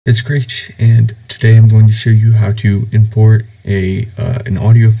It's great, and today I'm going to show you how to import an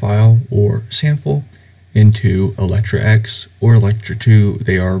audio file or sample into ElectraX or Electra2.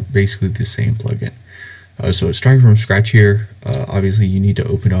 They are basically the same plugin. So starting from scratch here, obviously you need to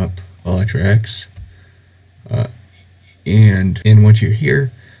open up ElectraX, and once you're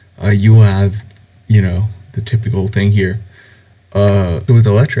here, you will have the typical thing here. So with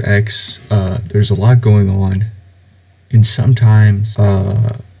ElectraX, there's a lot going on, and sometimes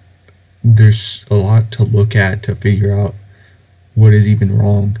there's a lot to look at to figure out what is even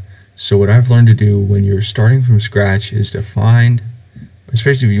wrong. So what I've learned to do when you're starting from scratch is to find,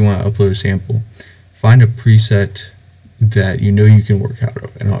 especially if you want to upload a sample, find a preset that you know you can work out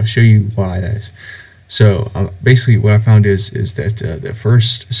of, and I'll show you why that is. So basically what I found is that the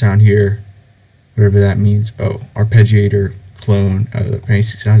first sound here, whatever that means, arpeggiator clone, the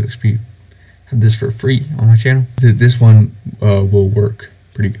Fantasy Sound XP, have this for free on my channel. This one will work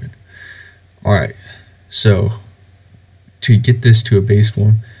pretty good. Alright, so to get this to a bass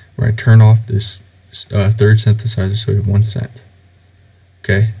form, we're going to turn off this third synthesizer so we have 1 cent.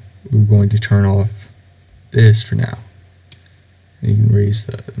 Okay, we're going to turn off this for now. And you can raise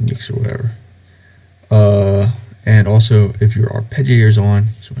the mix or whatever. And also, if your arpeggiator is on,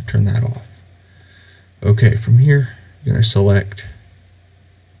 you just want to turn that off. Okay, from here, you're going to select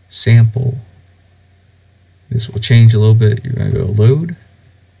sample. This will change a little bit. You're going to go load.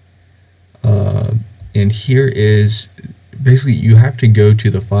 And here is basically you have to go to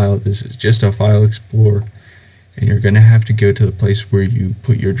the file. This is just a file explorer, and you're going to have to go to the place where you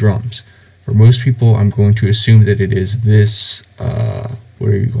put your drums. For most people, I'm going to assume that it is this what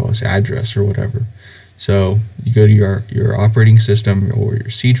do you call this, address or whatever. So you go to your operating system or your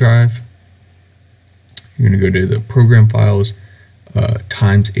C drive. You're going to go to the program files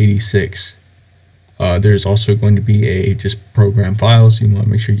times 86. There's also going to be a just program files. You want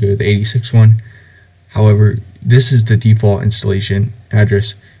to make sure you go to the 86 one. However, this is the default installation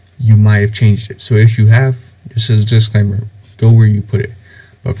address. You might have changed it. So if you have, just as a disclaimer, go where you put it.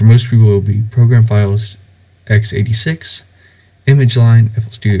 But for most people, it will be program files x86, image line FL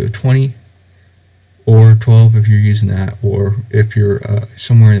Studio 20, or 12 if you're using that, or if you're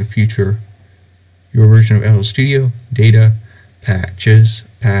somewhere in the future, your version of FL Studio, data, patches,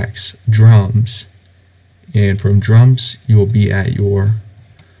 packs, drums. And from drums, you will be at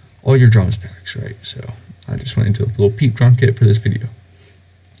all your drums packs, right? So I just went into a little peep drum kit for this video.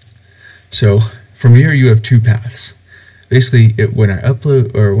 So from here, you have two paths. Basically, when I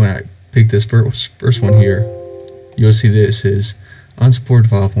upload, or when I pick this first one here, you'll see this is unsupported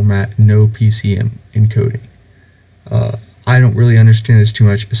file format, no PCM encoding. I don't really understand this too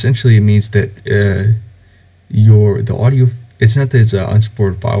much. Essentially, it means that the audio, it's not that it's an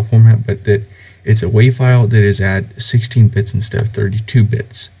unsupported file format, but that it's a WAV file that is at 16 bits instead of 32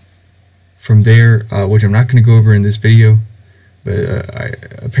 bits. From there, which I'm not going to go over in this video, but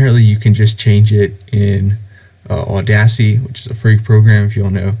apparently you can just change it in Audacity, which is a free program if you all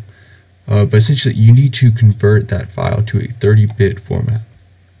know. But essentially, you need to convert that file to a 30-bit format.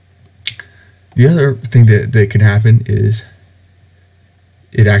 The other thing that can happen is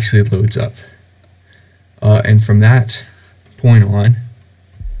it actually loads up. And from that point on,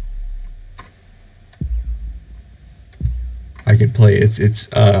 I can play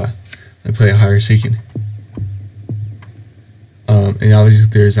I play a higher so you can and obviously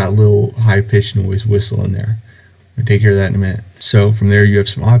there's that little high-pitched noise whistle in there. I'll take care of that in a minute. So from there you have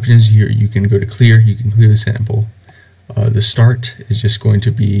some options here. You can go to clear, you can clear the sample. The start is just going to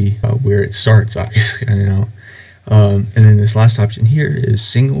be where it starts, obviously, I don't know. And then this last option here is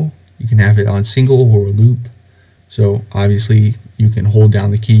single. You can have it on single or loop. So obviously you can hold down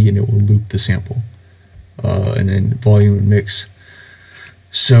the key and it will loop the sample. And then volume and mix.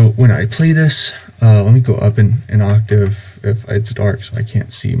 So when I play this, let me go up an octave. If it's dark, so I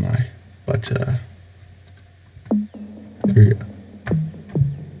can't see but there you go.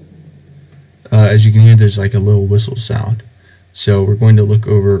 As you can hear, there's like a little whistle sound. So we're going to look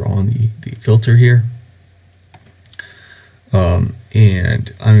over on the filter here.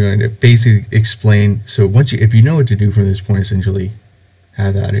 And I'm going to basically explain. So if you know what to do from this point, essentially,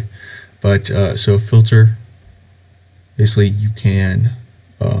 have at it. But so filter, basically you can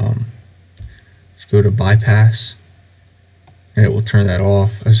just go to bypass, and it will turn that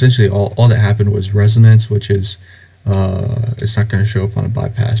off. Essentially, all that happened was resonance, which is it's not going to show up on a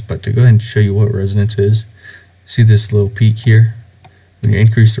bypass. But to go ahead and show you what resonance is, see this little peak here. When you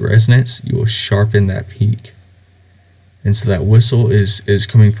increase the resonance, you will sharpen that peak, and so that whistle is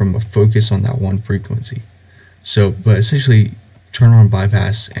coming from a focus on that one frequency. So, but essentially, turn on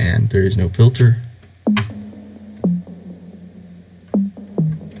bypass, and there is no filter.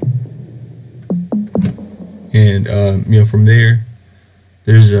 and from there,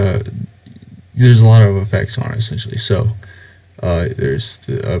 there's a lot of effects on it essentially. So there's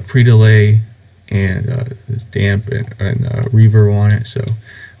the pre-delay and the damp and reverb on it. So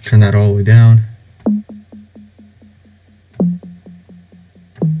turn that all the way down.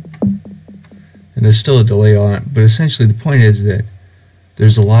 And there's still a delay on it, but essentially the point is that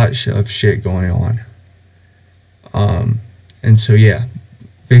there's a lot of shit going on. And so yeah,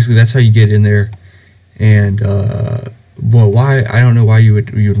 basically that's how you get in there. And well, why, I don't know why you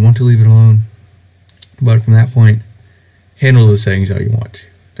would want to leave it alone, but from that point, handle the settings how you want to.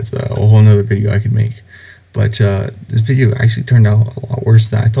 That's a whole nother video I could make. But this video actually turned out a lot worse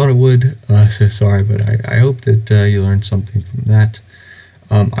than I thought it would, so sorry, but I hope that you learned something from that.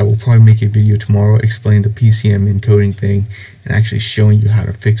 I will probably make a video tomorrow explaining the PCM encoding thing and actually showing you how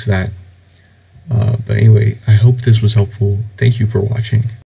to fix that. But anyway, I hope this was helpful. Thank you for watching.